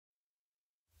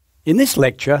In this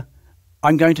lecture,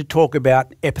 I'm going to talk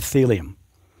about epithelium.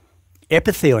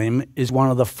 Epithelium is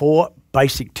one of the 4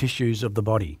 basic tissues of the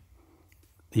body.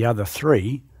 The other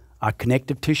 3 are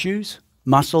connective tissues,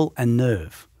 muscle and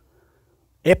nerve.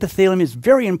 Epithelium is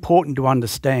very important to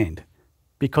understand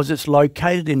because it's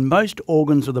located in most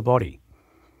organs of the body.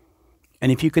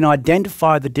 And if you can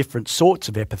identify the different sorts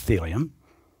of epithelium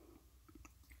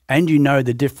and you know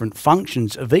the different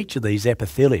functions of each of these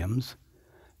epitheliums,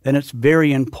 then it's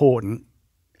very important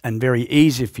and very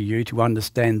easy for you to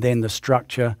understand then the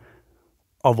structure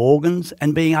of organs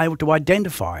and being able to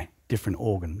identify different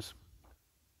organs.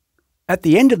 At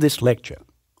the end of this lecture,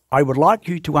 I would like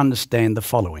you to understand the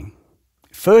following.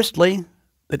 Firstly,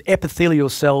 that epithelial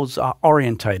cells are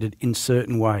orientated in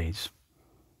certain ways.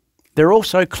 They're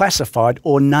also classified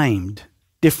or named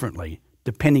differently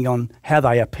depending on how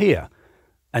they appear,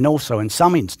 and also in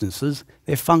some instances,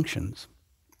 their functions.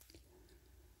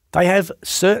 They have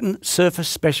certain surface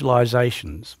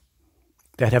specializations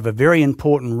that have a very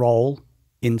important role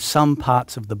in some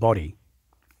parts of the body.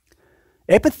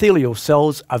 Epithelial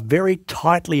cells are very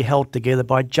tightly held together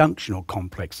by junctional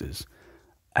complexes,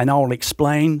 and I'll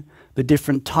explain the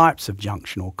different types of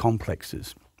junctional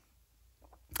complexes.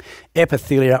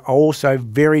 Epithelia are also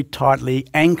very tightly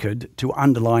anchored to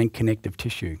underlying connective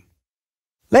tissue.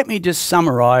 Let me just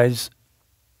summarize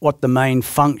what the main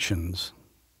functions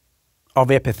of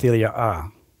epithelia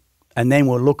are, and then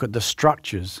we'll look at the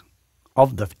structures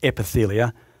of the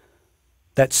epithelia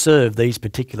that serve these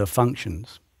particular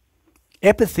functions.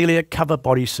 Epithelia cover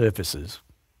body surfaces.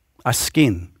 A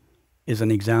skin is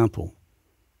an example.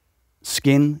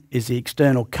 Skin is the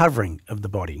external covering of the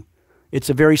body. It's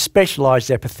a very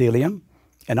specialised epithelium,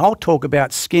 and I'll talk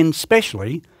about skin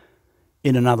specially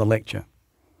in another lecture.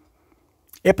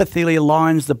 Epithelia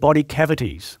lines the body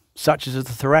cavities, such as the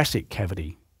thoracic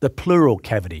cavity, the pleural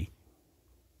cavity,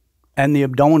 and the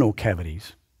abdominal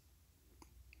cavities.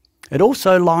 It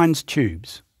also lines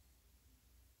tubes.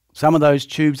 Some of those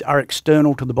tubes are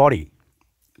external to the body,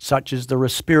 such as the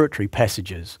respiratory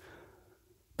passages,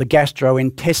 the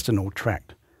gastrointestinal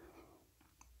tract,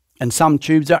 and some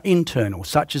tubes are internal,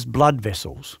 such as blood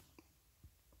vessels.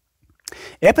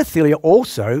 Epithelia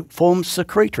also forms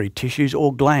secretory tissues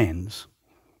or glands,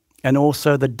 and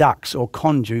also the ducts or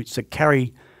conduits that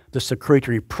carry the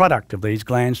secretory product of these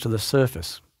glands to the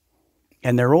surface.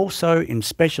 And they're also, in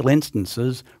special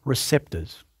instances,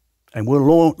 receptors. And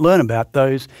we'll learn about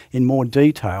those in more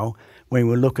detail when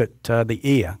we look at the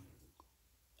ear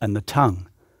and the tongue,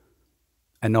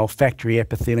 and olfactory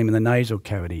epithelium in the nasal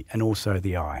cavity, and also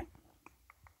the eye.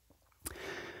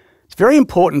 It's very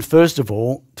important, first of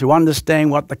all, to understand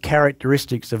what the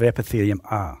characteristics of epithelium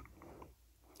are.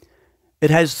 It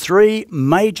has 3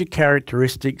 major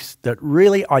characteristics that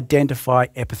really identify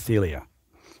epithelia.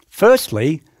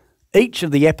 Firstly, each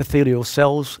of the epithelial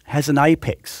cells has an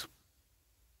apex,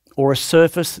 or a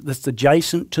surface that's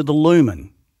adjacent to the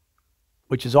lumen,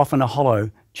 which is often a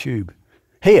hollow tube.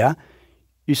 Here,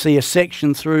 you see a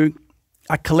section through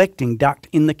a collecting duct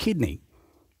in the kidney.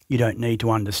 You don't need to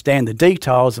understand the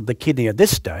details of the kidney at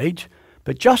this stage,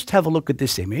 but just have a look at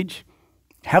this image,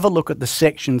 have a look at the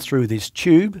section through this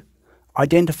tube,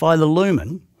 identify the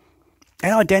lumen,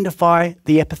 and identify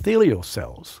the epithelial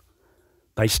cells.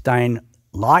 They stain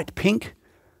light pink.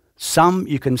 Some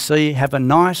you can see have a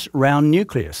nice round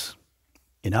nucleus.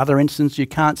 In other instances, you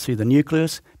can't see the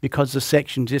nucleus because the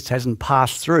section just hasn't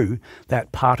passed through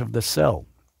that part of the cell.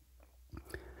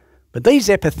 But these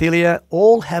epithelia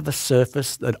all have a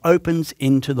surface that opens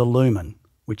into the lumen,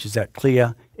 which is that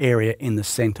clear area in the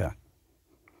centre.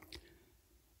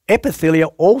 Epithelia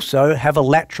also have a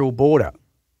lateral border,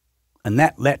 and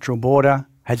that lateral border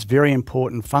has very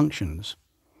important functions.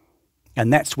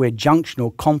 And that's where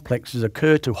junctional complexes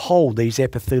occur to hold these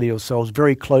epithelial cells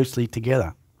very closely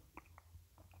together.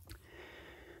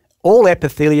 All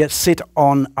epithelia sit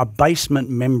on a basement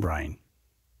membrane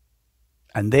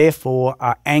and therefore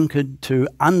are anchored to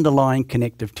underlying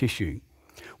connective tissue.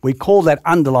 We call that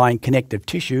underlying connective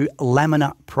tissue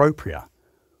lamina propria.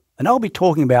 And I'll be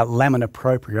talking about lamina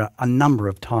propria a number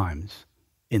of times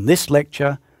in this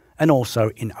lecture and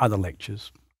also in other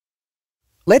lectures.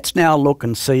 Let's now look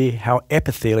and see how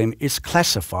epithelium is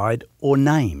classified or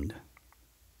named.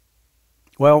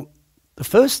 Well, the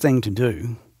first thing to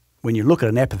do when you look at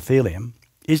an epithelium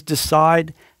is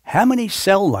decide how many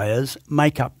cell layers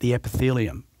make up the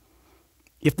epithelium.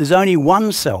 If there's only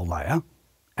one cell layer,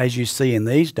 as you see in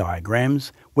these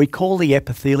diagrams, we call the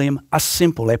epithelium a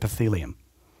simple epithelium.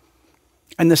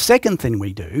 And the second thing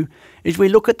we do is we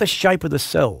look at the shape of the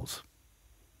cells.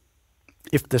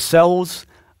 If the cells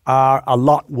are a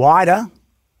lot wider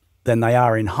than they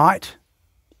are in height,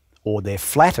 or they're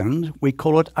flattened, we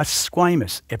call it a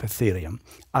squamous epithelium,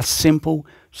 a simple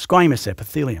squamous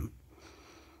epithelium.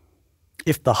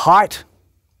 If the height,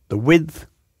 the width,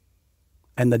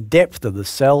 and the depth of the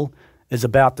cell is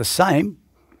about the same,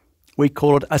 we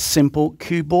call it a simple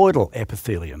cuboidal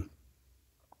epithelium.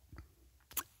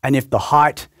 And if the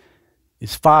height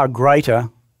is far greater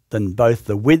than both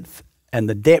the width and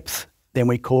the depth, then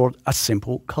we call it a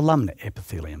simple columnar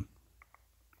epithelium.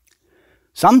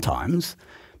 Sometimes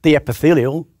the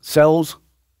epithelial cells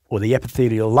or the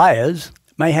epithelial layers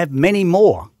may have many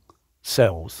more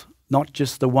cells, not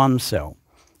just the one cell.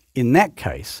 In that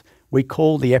case, we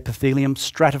call the epithelium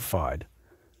stratified.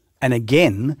 And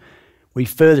again, we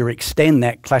further extend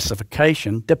that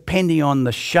classification depending on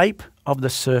the shape of the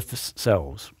surface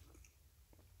cells.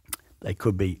 They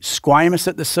could be squamous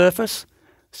at the surface,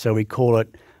 so we call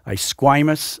it a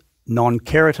squamous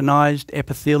non-keratinized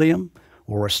epithelium,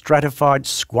 or a stratified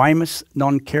squamous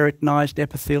non-keratinized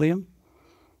epithelium.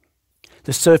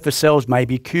 The surface cells may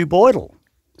be cuboidal,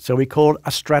 so we call it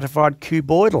a stratified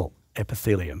cuboidal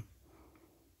epithelium.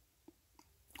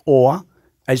 Or,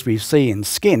 as we see in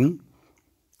skin,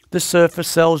 the surface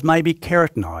cells may be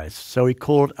keratinized, so we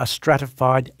call it a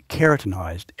stratified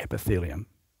keratinized epithelium.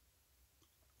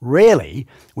 Rarely,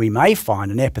 we may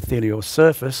find an epithelial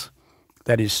surface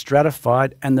that is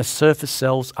stratified and the surface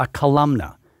cells are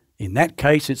columnar. In that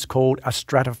case, it's called a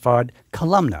stratified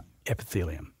columnar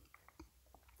epithelium.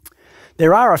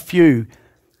 There are a few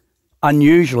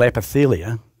unusual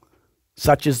epithelia,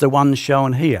 such as the ones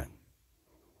shown here.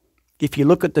 If you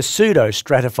look at the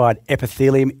pseudo-stratified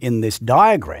epithelium in this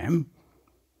diagram,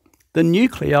 the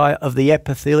nuclei of the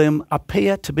epithelium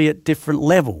appear to be at different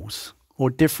levels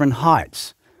or different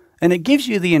heights, and it gives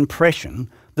you the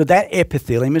impression that that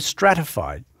epithelium is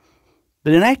stratified.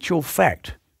 But in actual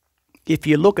fact, if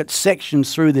you look at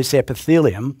sections through this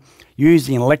epithelium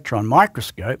using an electron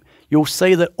microscope, you'll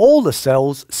see that all the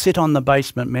cells sit on the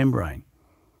basement membrane.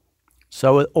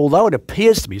 So although it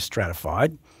appears to be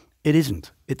stratified, it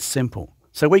isn't. It's simple.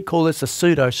 So we call this a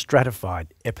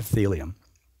pseudo-stratified epithelium.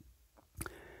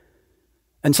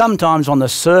 And sometimes on the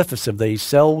surface of these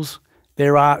cells,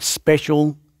 there are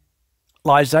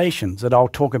specializations that I'll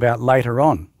talk about later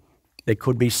on. There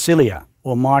could be cilia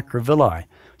or microvilli.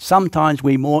 Sometimes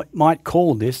we might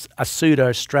call this a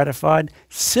pseudo-stratified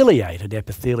ciliated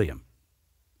epithelium.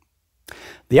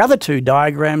 The other two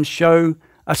diagrams show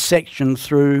a section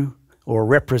through or a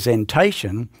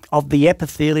representation of the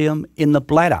epithelium in the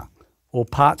bladder or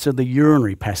parts of the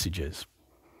urinary passages.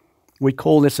 We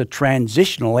call this a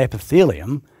transitional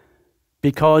epithelium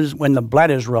because when the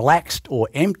bladder is relaxed or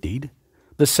emptied,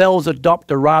 the cells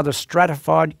adopt a rather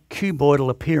stratified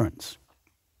cuboidal appearance.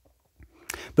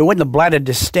 But when the bladder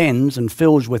distends and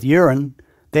fills with urine,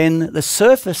 then the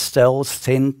surface cells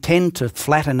tend to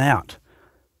flatten out.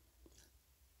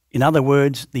 In other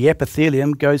words, the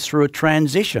epithelium goes through a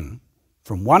transition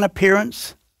from one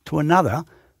appearance to another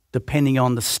depending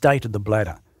on the state of the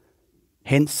bladder.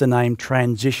 Hence the name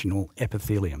transitional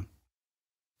epithelium.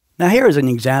 Now here is an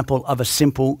example of a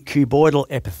simple cuboidal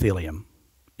epithelium.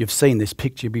 You've seen this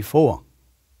picture before.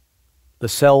 The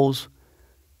cells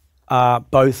are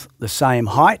both the same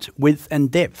height, width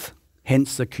and depth,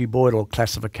 hence the cuboidal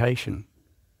classification.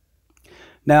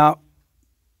 Now,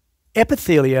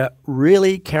 epithelia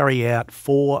really carry out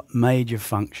four major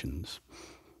functions.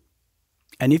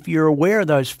 And if you're aware of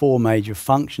those four major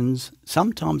functions,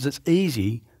 sometimes it's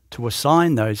easy to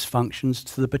assign those functions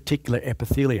to the particular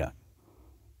epithelia.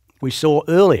 We saw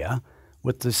earlier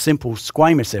with the simple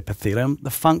squamous epithelium,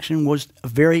 the function was a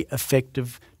very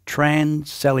effective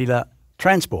transcellular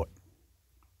transport.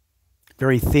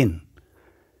 Very thin.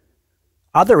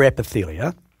 Other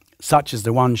epithelia, such as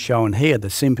the one shown here, the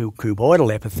simple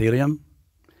cuboidal epithelium,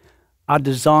 are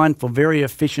designed for very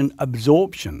efficient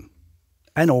absorption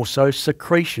and also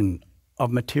secretion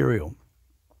of material.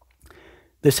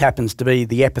 This happens to be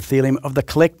the epithelium of the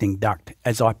collecting duct,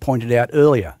 as I pointed out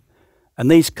earlier. And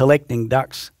these collecting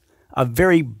ducts are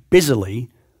very busily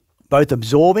both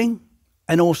absorbing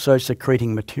and also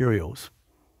secreting materials.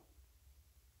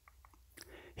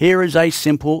 Here is a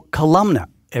simple columnar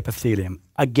epithelium,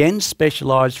 again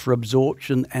specialised for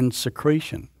absorption and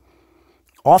secretion.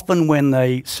 Often when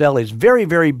the cell is very,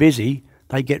 very busy,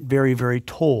 they get very, very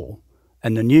tall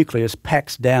and the nucleus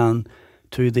packs down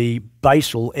to the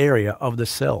basal area of the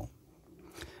cell.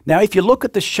 Now, if you look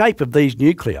at the shape of these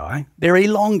nuclei, they're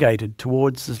elongated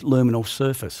towards the luminal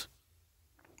surface.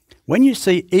 When you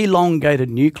see elongated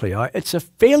nuclei, it's a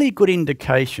fairly good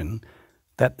indication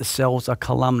that the cells are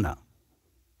columnar.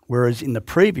 Whereas in the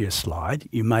previous slide,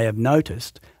 you may have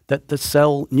noticed that the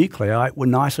cell nuclei were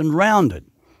nice and rounded,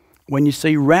 When you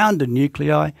see rounded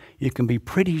nuclei, you can be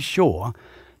pretty sure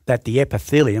that the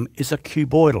epithelium is a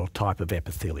cuboidal type of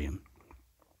epithelium.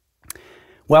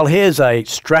 Well, here's a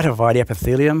stratified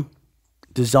epithelium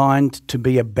designed to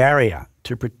be a barrier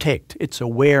to protect. It's a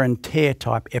wear and tear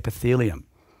type epithelium.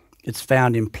 It's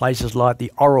found in places like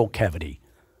the oral cavity,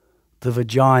 the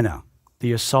vagina,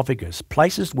 the esophagus,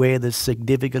 places where there's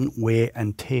significant wear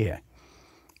and tear.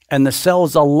 And the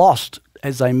cells are lost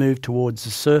as they move towards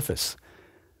the surface.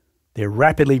 They're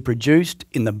rapidly produced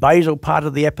in the basal part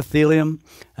of the epithelium,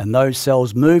 and those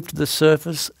cells move to the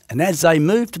surface, and as they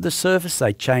move to the surface,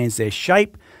 they change their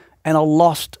shape and are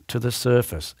lost to the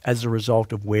surface as a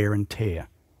result of wear and tear.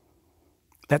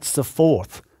 That's the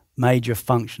fourth major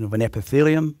function of an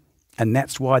epithelium, and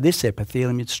that's why this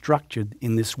epithelium is structured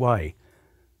in this way.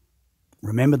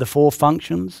 Remember the four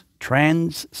functions: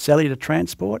 cellular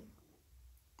transport,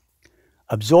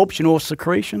 absorption or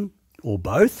secretion, or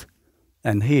both,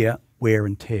 and here, wear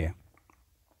and tear.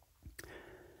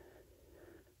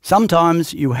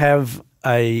 Sometimes you have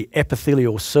an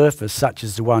epithelial surface, such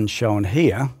as the one shown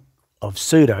here, of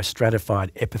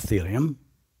pseudostratified epithelium.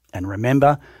 And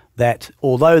remember that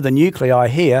although the nuclei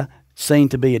here seem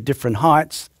to be at different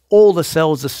heights, all the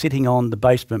cells are sitting on the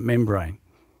basement membrane.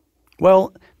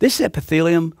 Well, this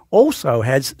epithelium also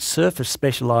has surface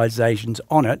specializations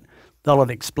on it that I'll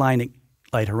explain it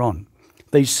later on.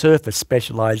 These surface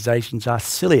specializations are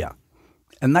cilia,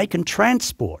 and they can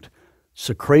transport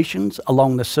secretions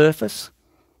along the surface,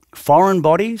 foreign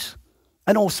bodies,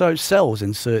 and also cells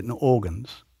in certain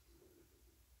organs.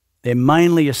 They're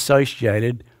mainly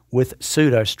associated with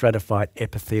pseudostratified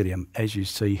epithelium, as you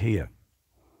see here.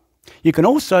 You can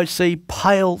also see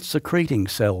pale secreting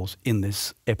cells in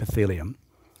this epithelium.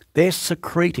 They're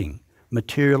secreting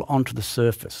material onto the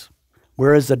surface,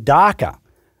 whereas the darker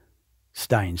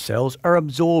stained cells are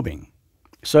absorbing.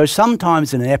 So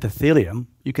sometimes in an epithelium,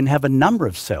 you can have a number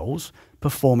of cells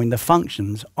performing the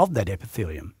functions of that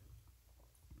epithelium.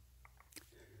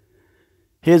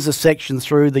 Here's a section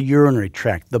through the urinary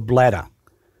tract, the bladder.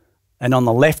 And on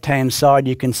the left-hand side,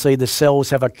 you can see the cells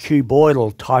have a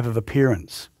cuboidal type of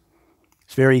appearance.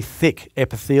 It's very thick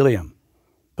epithelium,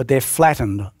 but they're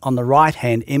flattened on the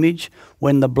right-hand image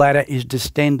when the bladder is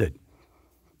distended.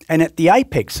 And at the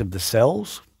apex of the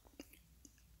cells,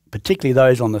 particularly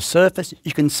those on the surface,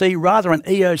 you can see rather an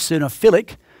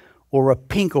eosinophilic or a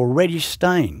pink or reddish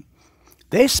stain.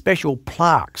 They're special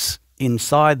plaques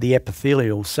inside the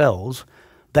epithelial cells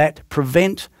that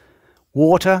prevent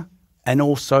water and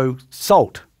also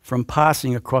salt from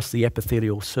passing across the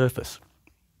epithelial surface.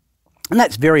 And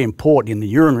that's very important in the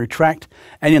urinary tract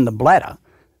and in the bladder,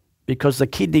 because the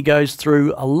kidney goes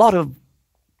through a lot of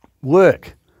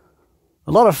work,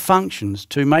 a lot of functions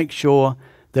to make sure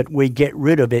that we get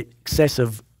rid of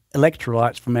excessive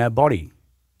electrolytes from our body,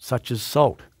 such as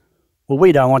salt. Well,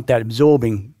 we don't want that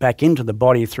absorbing back into the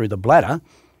body through the bladder.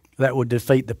 That would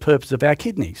defeat the purpose of our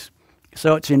kidneys.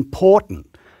 So it's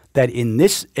important that in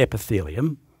this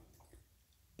epithelium,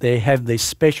 they have this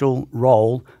special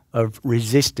role of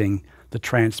resisting the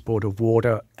transport of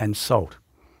water and salt.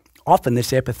 Often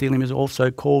this epithelium is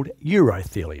also called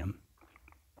urothelium.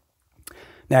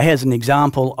 Now here's an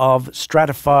example of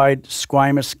stratified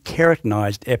squamous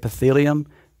keratinized epithelium,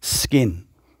 skin.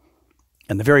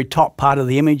 And the very top part of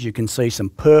the image, you can see some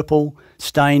purple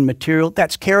stained material.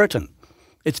 That's keratin.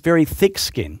 It's very thick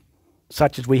skin,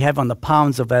 such as we have on the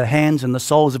palms of our hands and the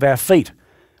soles of our feet.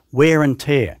 Wear and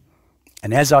tear.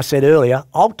 And as I said earlier,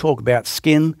 I'll talk about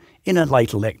skin in a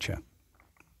later lecture.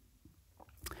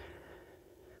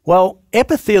 Well,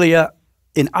 epithelia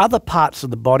in other parts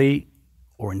of the body,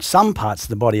 or in some parts of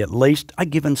the body at least, are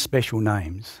given special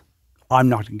names. I'm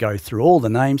not going to go through all the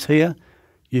names here.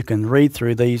 You can read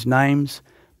through these names,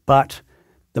 but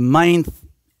the main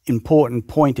important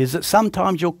point is that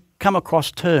sometimes you'll come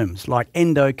across terms like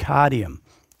endocardium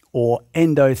or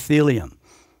endothelium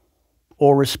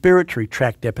or respiratory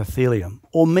tract epithelium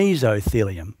or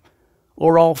mesothelium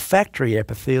or olfactory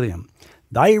epithelium.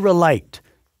 They relate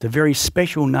to very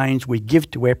special names we give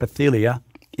to epithelia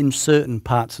in certain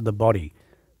parts of the body.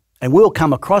 And we'll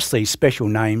come across these special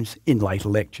names in later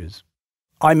lectures.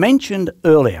 I mentioned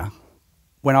earlier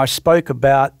when I spoke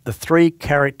about the three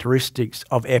characteristics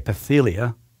of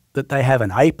epithelia that they have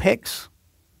an apex,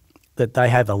 that they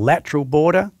have a lateral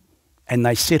border, and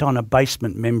they sit on a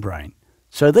basement membrane.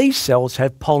 So these cells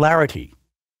have polarity.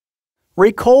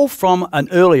 Recall from an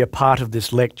earlier part of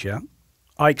this lecture,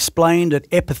 I explained that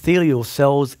epithelial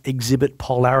cells exhibit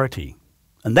polarity.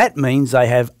 And that means they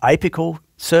have apical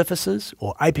surfaces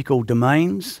or apical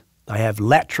domains, they have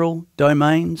lateral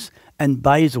domains and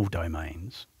basal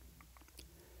domains.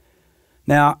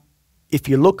 Now, if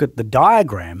you look at the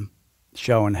diagram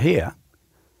shown here,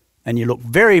 and you look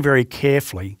very, very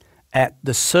carefully at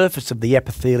the surface of the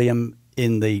epithelium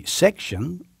in the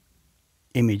section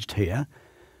imaged here,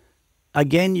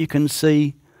 again you can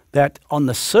see that on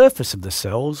the surface of the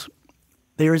cells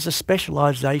there is a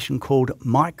specialisation called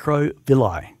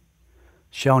microvilli,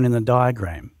 shown in the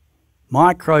diagram.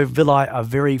 Microvilli are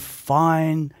very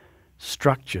fine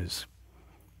structures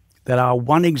that are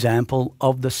one example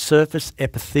of the surface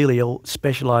epithelial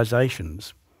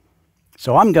specialisations.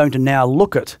 So I'm going to now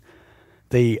look at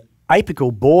the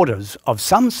apical borders of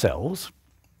some cells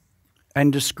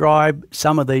and describe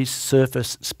some of these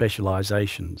surface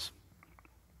specialisations.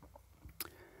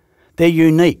 They're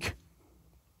unique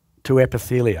to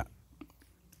epithelia.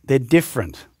 They're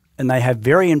different and they have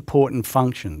very important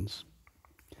functions.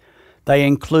 They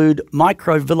include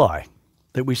microvilli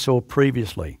that we saw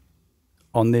previously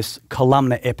on this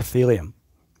columnar epithelium.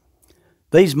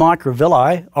 These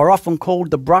microvilli are often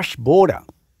called the brush border,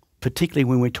 particularly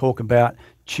when we talk about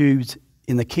tubes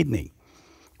in the kidney,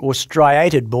 or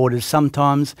striated borders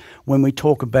sometimes when we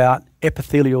talk about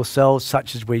epithelial cells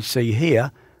such as we see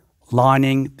here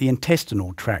lining the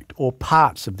intestinal tract or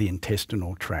parts of the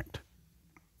intestinal tract.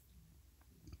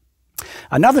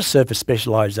 Another surface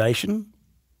specialisation,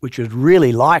 which is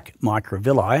really like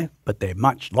microvilli, but they're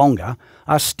much longer,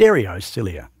 are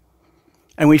stereocilia.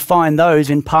 And we find those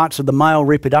in parts of the male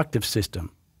reproductive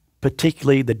system,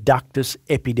 particularly the ductus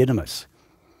epididymis.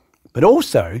 But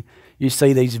also, you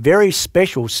see these very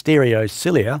special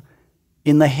stereocilia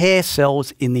in the hair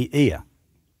cells in the ear.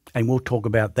 And we'll talk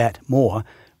about that more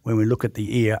when we look at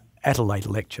the ear at a later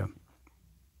lecture.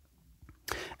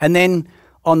 And then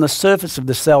on the surface of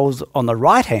the cells on the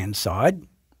right-hand side,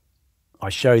 I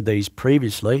showed these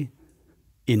previously,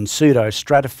 in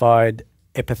pseudostratified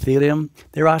epithelium,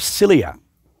 there are cilia,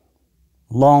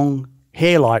 long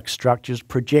hair-like structures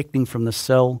projecting from the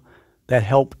cell that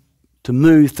help to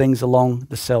move things along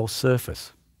the cell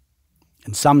surface.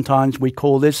 And sometimes we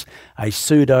call this a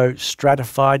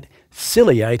pseudo-stratified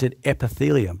ciliated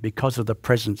epithelium because of the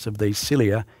presence of these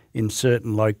cilia in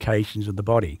certain locations of the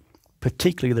body,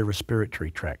 particularly the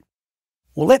respiratory tract.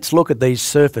 Well, let's look at these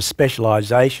surface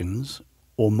specialisations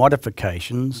or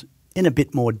modifications in a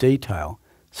bit more detail,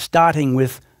 starting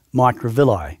with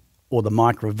microvilli or the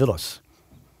microvillus.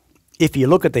 If you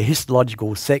look at the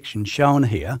histological section shown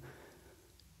here,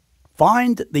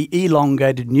 find the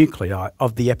elongated nuclei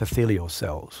of the epithelial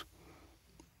cells.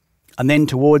 And then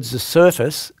towards the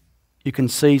surface, you can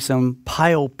see some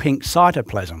pale pink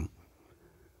cytoplasm.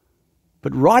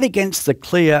 But right against the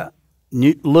clear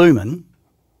lumen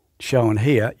shown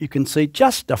here, you can see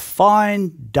just a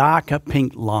fine darker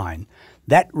pink line.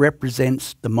 That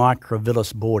represents the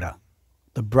microvillus border,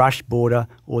 the brush border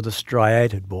or the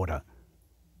striated border.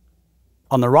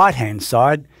 On the right-hand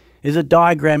side is a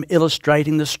diagram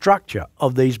illustrating the structure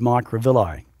of these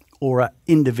microvilli, or an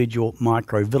individual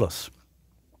microvillus.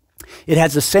 It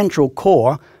has a central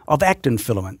core of actin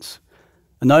filaments,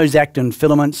 and those actin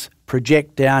filaments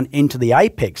project down into the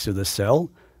apex of the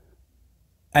cell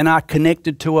and are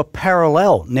connected to a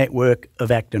parallel network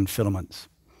of actin filaments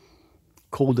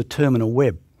called the terminal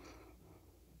web.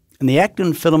 And the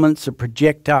actin filaments that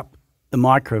project up the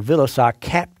microvillus are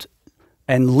capped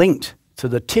and linked to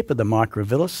the tip of the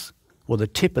microvillus, or the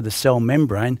tip of the cell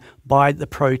membrane, by the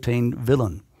protein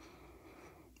vilin.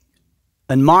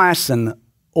 And myosin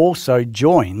also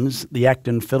joins the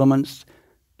actin filaments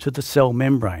to the cell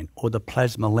membrane, or the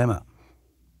plasmalemma.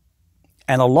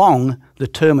 And along the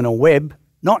terminal web,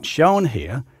 not shown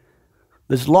here,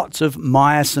 there's lots of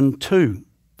myosin II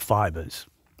fibres,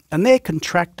 and they're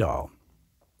contractile.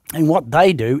 And what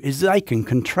they do is they can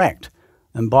contract,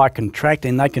 and by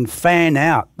contracting they can fan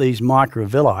out these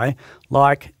microvilli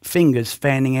like fingers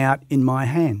fanning out in my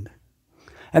hand.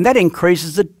 And that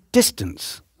increases the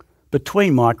distance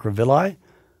between microvilli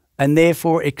and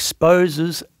therefore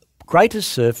exposes greater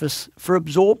surface for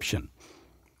absorption,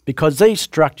 because these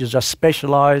structures are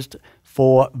specialised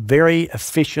for very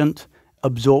efficient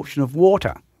absorption of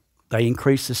water. They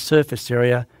increase the surface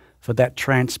area for that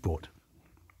transport.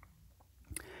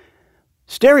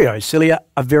 Stereocilia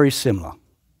are very similar.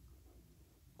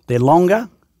 They're longer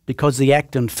because the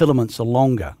actin filaments are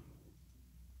longer.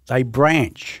 They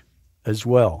branch as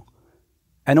well.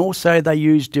 And also they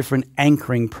use different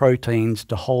anchoring proteins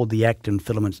to hold the actin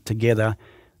filaments together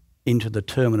into the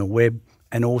terminal web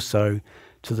and also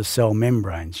to the cell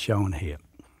membranes shown here.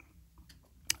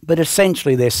 But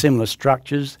essentially they're similar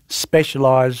structures,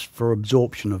 specialised for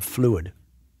absorption of fluid.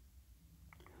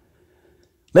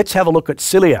 Let's have a look at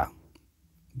cilia.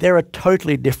 They're a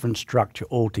totally different structure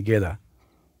altogether.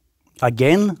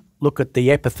 Again, look at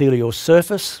the epithelial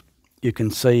surface, you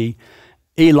can see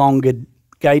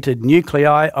elongated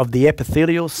nuclei of the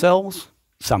epithelial cells,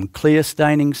 some clear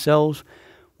staining cells.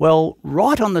 Well,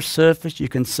 right on the surface you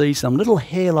can see some little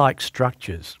hair-like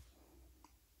structures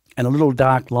and a little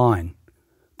dark line.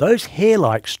 Those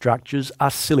hair-like structures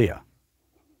are cilia,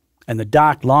 and the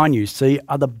dark line you see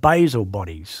are the basal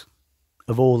bodies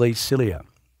of all these cilia.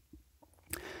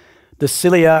 The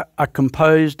cilia are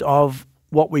composed of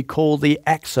what we call the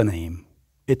axoneme.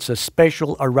 It's a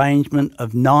special arrangement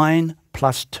of 9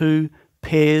 plus 2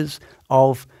 pairs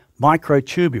of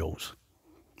microtubules.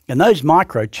 And those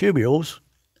microtubules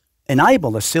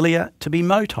enable the cilia to be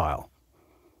motile.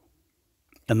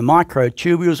 And the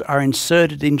microtubules are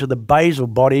inserted into the basal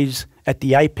bodies at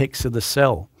the apex of the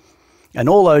cell. And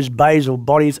all those basal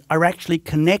bodies are actually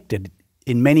connected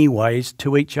in many ways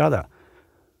to each other.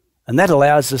 And that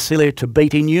allows the cilia to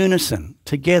beat in unison,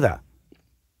 together,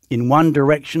 in one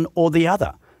direction or the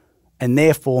other, and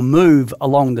therefore move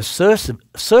along the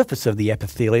surface of the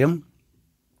epithelium,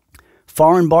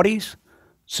 foreign bodies,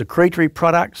 secretory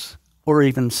products, or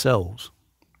even cells.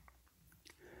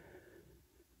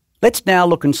 Let's now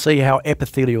look and see how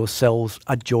epithelial cells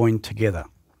are joined together.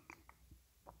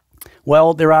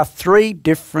 Well, there are 3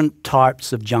 different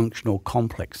types of junctional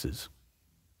complexes,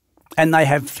 and they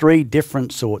have 3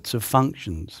 different sorts of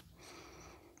functions.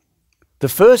 The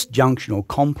first junctional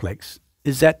complex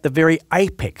is at the very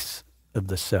apex of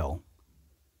the cell,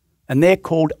 and they're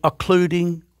called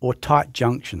occluding or tight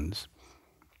junctions.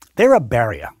 They're a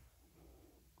barrier.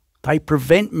 They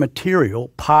prevent material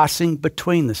passing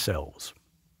between the cells.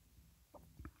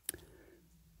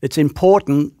 It's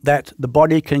important that the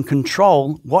body can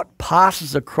control what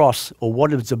passes across or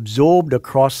what is absorbed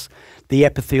across the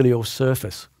epithelial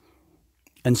surface.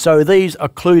 And so these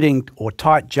occluding or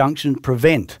tight junctions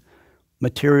prevent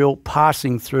material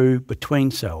passing through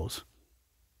between cells.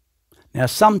 Now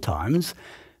sometimes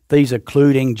these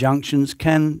occluding junctions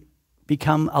can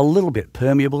become a little bit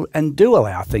permeable and do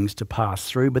allow things to pass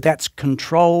through, but that's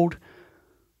controlled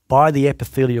by the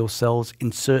epithelial cells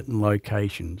in certain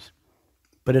locations.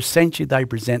 But essentially they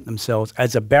present themselves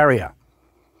as a barrier.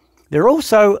 They're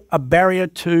also a barrier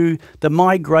to the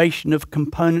migration of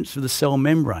components of the cell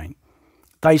membrane.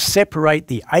 They separate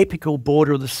the apical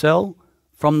border of the cell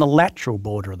from the lateral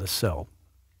border of the cell.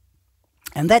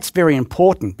 And that's very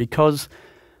important because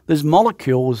there's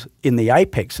molecules in the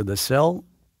apex of the cell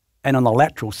and on the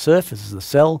lateral surface of the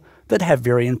cell that have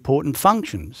very important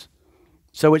functions.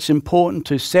 So it's important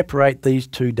to separate these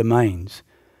 2 domains.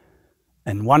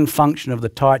 And one function of the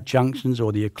tight junctions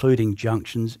or the occluding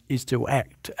junctions is to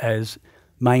act as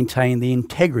maintain the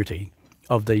integrity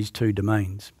of these 2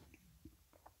 domains.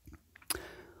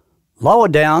 Lower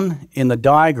down in the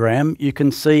diagram you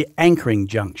can see anchoring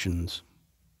junctions.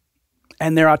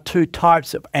 And there are 2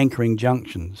 types of anchoring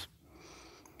junctions.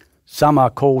 Some are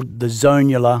called the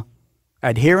zonular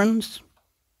adherens,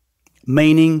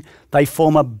 meaning they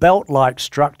form a belt-like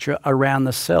structure around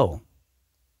the cell.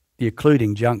 The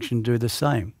occluding junction do the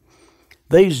same.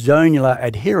 These zonular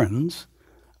adherens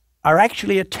are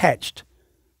actually attached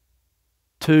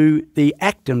to the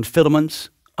actin filaments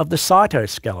of the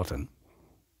cytoskeleton,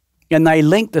 and they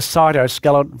link the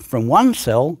cytoskeleton from one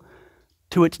cell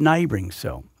to its neighbouring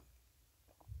cell.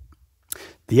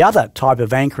 The other type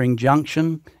of anchoring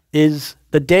junction is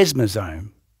the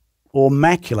desmosome or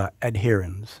macular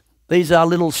adherens. These are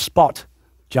little spot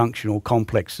junctional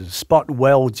complexes, spot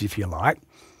welds if you like,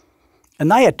 and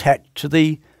they attach to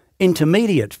the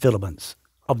intermediate filaments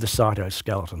of the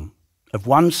cytoskeleton of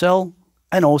one cell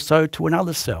and also to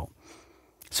another cell.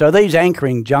 So these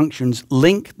anchoring junctions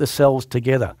link the cells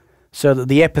together so that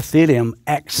the epithelium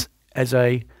acts as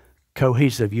a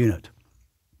cohesive unit.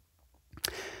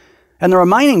 And the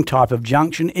remaining type of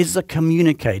junction is the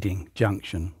communicating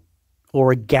junction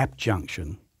or a gap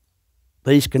junction.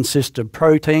 These consist of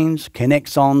proteins,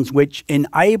 connexons, which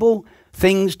enable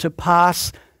things to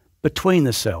pass between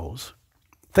the cells,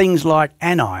 things like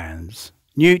anions,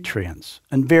 nutrients,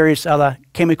 and various other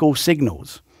chemical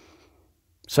signals.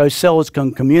 So cells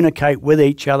can communicate with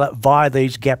each other via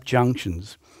these gap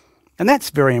junctions. And that's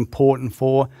very important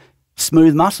for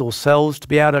smooth muscle cells to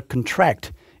be able to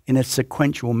contract in a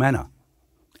sequential manner,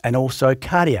 and also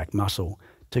cardiac muscle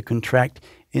to contract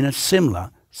in a similar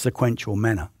sequential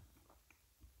manner.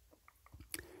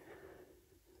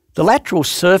 The lateral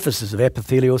surfaces of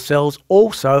epithelial cells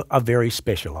also are very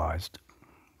specialised.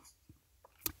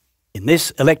 In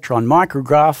this electron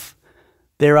micrograph,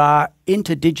 there are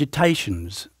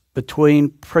interdigitations between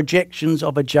projections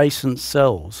of adjacent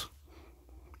cells.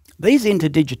 These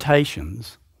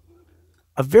interdigitations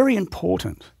are very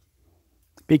important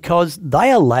because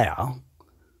they allow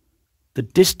the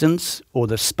distance or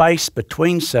the space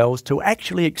between cells to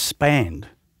actually expand.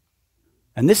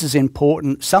 And this is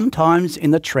important sometimes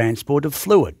in the transport of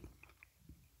fluid.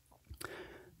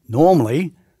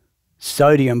 Normally,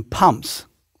 sodium pumps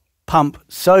pump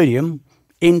sodium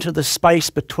into the space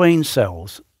between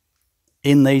cells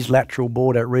in these lateral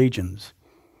border regions.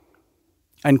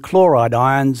 And chloride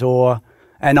ions or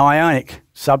anionic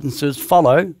substances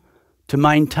follow to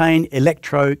maintain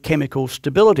electrochemical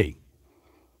stability.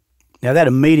 Now that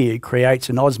immediately creates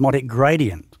an osmotic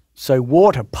gradient. So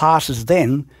water passes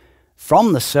then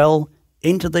from the cell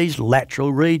into these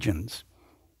lateral regions.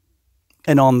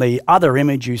 And on the other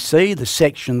image you see, the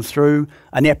section through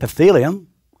an epithelium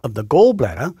of the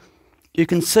gallbladder, you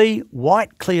can see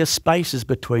white clear spaces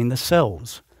between the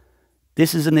cells.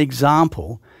 This is an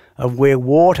example of where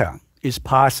water is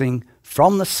passing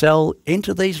from the cell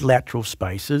into these lateral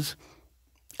spaces,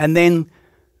 and then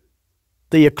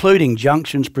the occluding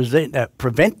junctions prevent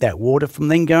that water from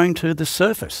then going to the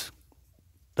surface.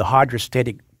 The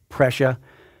hydrostatic pressure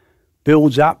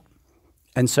builds up,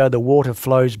 and so the water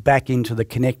flows back into the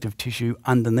connective tissue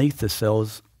underneath the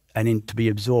cells and to be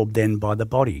absorbed then by the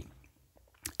body.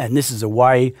 And this is a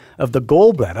way of the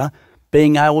gallbladder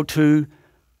being able to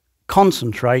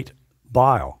concentrate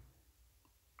bile.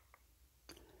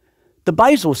 The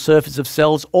basal surface of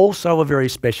cells also are very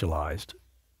specialised.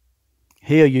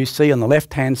 Here you see on the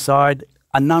left-hand side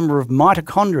a number of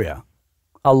mitochondria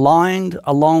aligned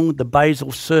along the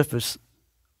basal surface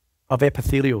of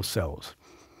epithelial cells.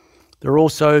 There are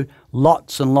also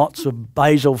lots and lots of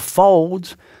basal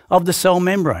folds of the cell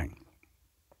membrane.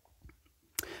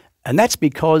 And that's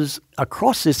because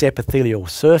across this epithelial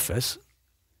surface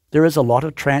there is a lot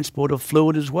of transport of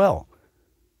fluid as well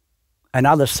and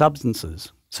other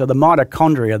substances. So the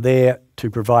mitochondria are there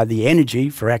to provide the energy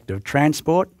for active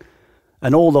transport,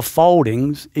 and all the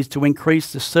foldings is to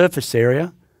increase the surface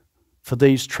area for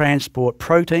these transport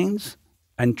proteins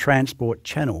and transport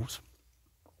channels.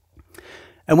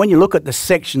 And when you look at the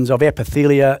sections of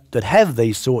epithelia that have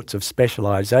these sorts of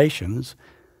specialisations,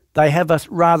 they have a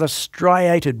rather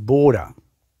striated border.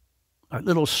 Like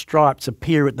little stripes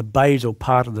appear at the basal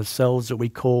part of the cells that we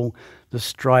call the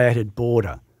striated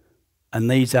border. And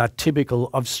these are typical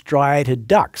of striated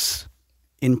ducts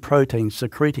in protein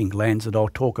secreting glands that I'll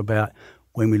talk about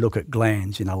when we look at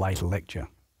glands in a later lecture.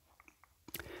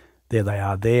 There they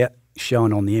are there,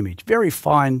 shown on the image. Very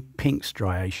fine pink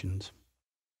striations.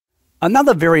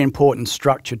 Another very important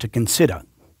structure to consider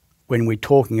when we're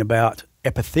talking about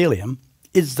epithelium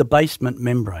is the basement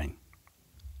membrane.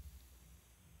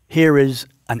 Here is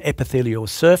an epithelial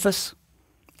surface.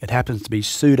 It happens to be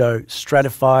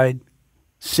pseudo-stratified,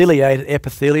 ciliated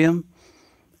epithelium,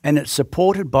 and it's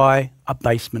supported by a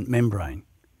basement membrane,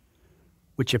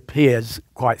 which appears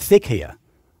quite thick here.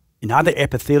 In other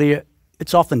epithelia,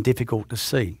 it's often difficult to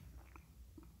see.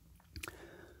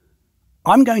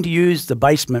 I'm going to use the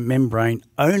basement membrane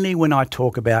only when I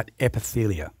talk about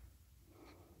epithelia.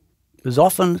 There's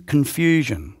often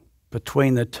confusion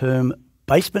between the term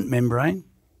basement membrane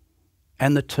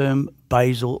and the term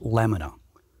basal lamina.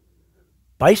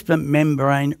 Basement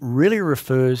membrane really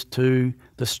refers to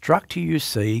the structure you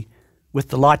see with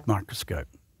the light microscope.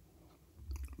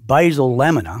 Basal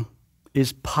lamina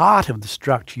is part of the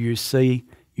structure you see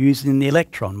using the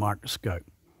electron microscope.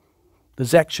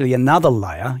 There's actually another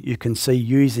layer you can see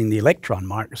using the electron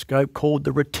microscope called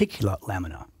the reticular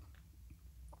lamina.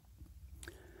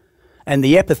 And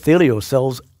the epithelial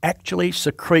cells actually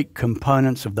secrete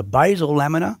components of the basal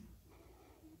lamina,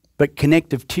 but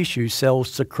connective tissue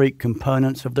cells secrete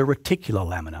components of the reticular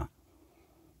lamina.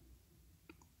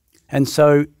 And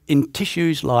so in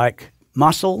tissues like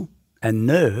muscle and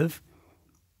nerve,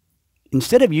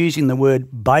 instead of using the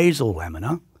word basal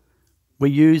lamina, we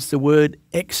use the word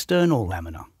external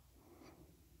lamina,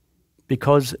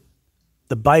 because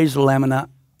the basal lamina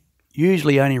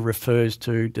usually only refers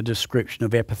to the description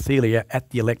of epithelia at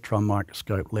the electron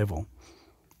microscope level.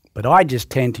 But I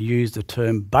just tend to use the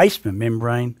term basement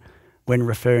membrane when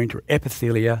referring to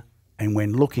epithelia and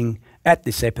when looking at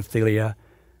this epithelia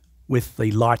with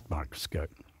the light microscope.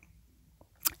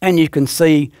 And you can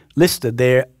see listed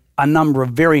there a number of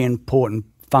very important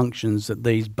functions that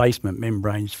these basement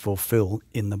membranes fulfill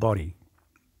in the body.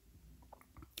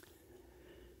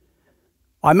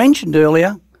 I mentioned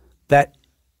earlier that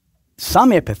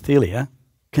some epithelia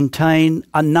contain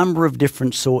a number of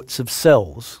different sorts of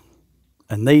cells,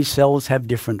 and these cells have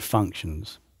different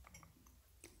functions.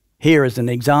 Here is an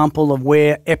example of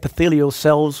where epithelial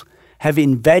cells have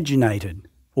invaginated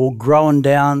or grown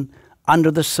down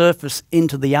under the surface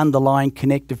into the underlying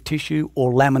connective tissue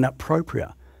or lamina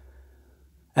propria.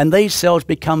 And these cells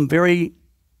become very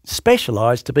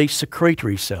specialised to be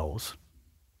secretory cells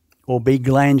or be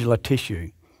glandular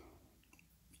tissue.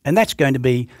 And that's going to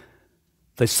be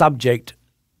the subject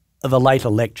of a later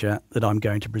lecture that I'm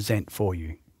going to present for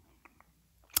you.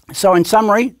 So in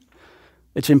summary,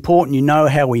 it's important you know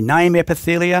how we name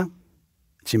epithelia.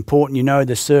 It's important you know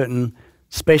the certain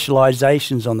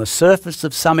specialisations on the surface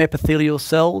of some epithelial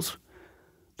cells,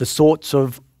 the sorts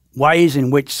of ways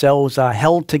in which cells are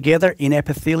held together in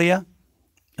epithelia,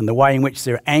 and the way in which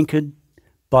they're anchored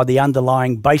by the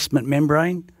underlying basement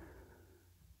membrane.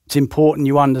 It's important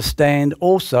you understand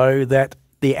also that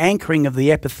the anchoring of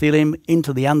the epithelium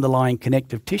into the underlying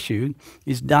connective tissue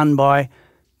is done by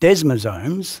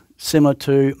desmosomes, similar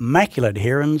to macular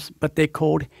adherens, but they're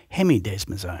called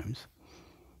hemidesmosomes.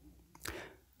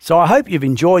 So I hope you've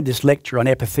enjoyed this lecture on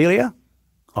epithelia.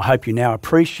 I hope you now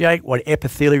appreciate what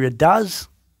epithelia does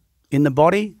in the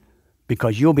body,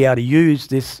 because you'll be able to use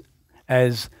this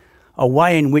as a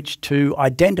way in which to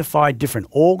identify different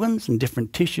organs and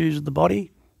different tissues of the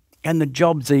body and the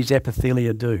jobs these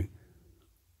epithelia do.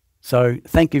 So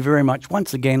thank you very much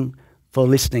once again for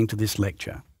listening to this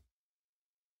lecture.